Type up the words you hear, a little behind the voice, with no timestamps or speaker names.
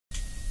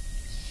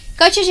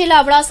કચ્છ જિલ્લા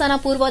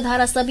અબડાસાના પૂર્વ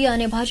ધારાસભ્ય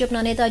અને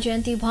ભાજપના નેતા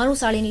જયંતિ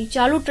ભાનુશાળીની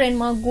ચાલુ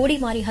ટ્રેનમાં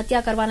ગોળી મારી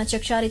હત્યા કરવાના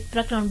ચકચારિત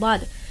પ્રકરણ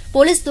બાદ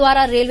પોલીસ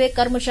દ્વારા રેલવે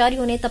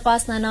કર્મચારીઓને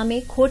તપાસના નામે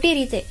ખોટી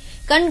રીતે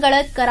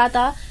કનગળત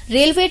કરાતા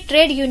રેલવે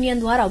ટ્રેડ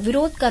યુનિયન દ્વારા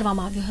વિરોધ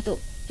કરવામાં આવ્યો હતો.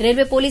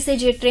 રેલવે પોલીસે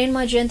જે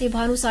ટ્રેનમાં જયંતિ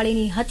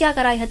ભાનુશાળીની હત્યા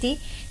કરાઈ હતી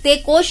તે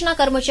કોચના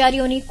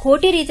કર્મચારીઓની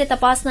ખોટી રીતે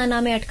તપાસના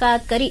નામે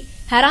અટકાયત કરી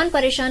હેરાન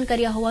પરેશાન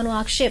કર્યા હોવાનો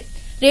આક્ષેપ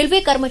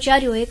રેલવે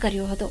કર્મચારીઓએ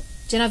કર્યો હતો,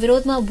 જેના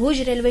વિરોધમાં ભુજ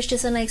રેલવે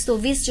સ્ટેશનના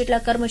 120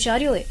 જેટલા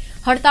કર્મચારીઓએ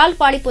હડતાળ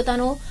પાડી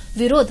પોતાનો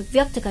વિરોધ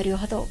વ્યક્ત કર્યો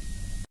હતો.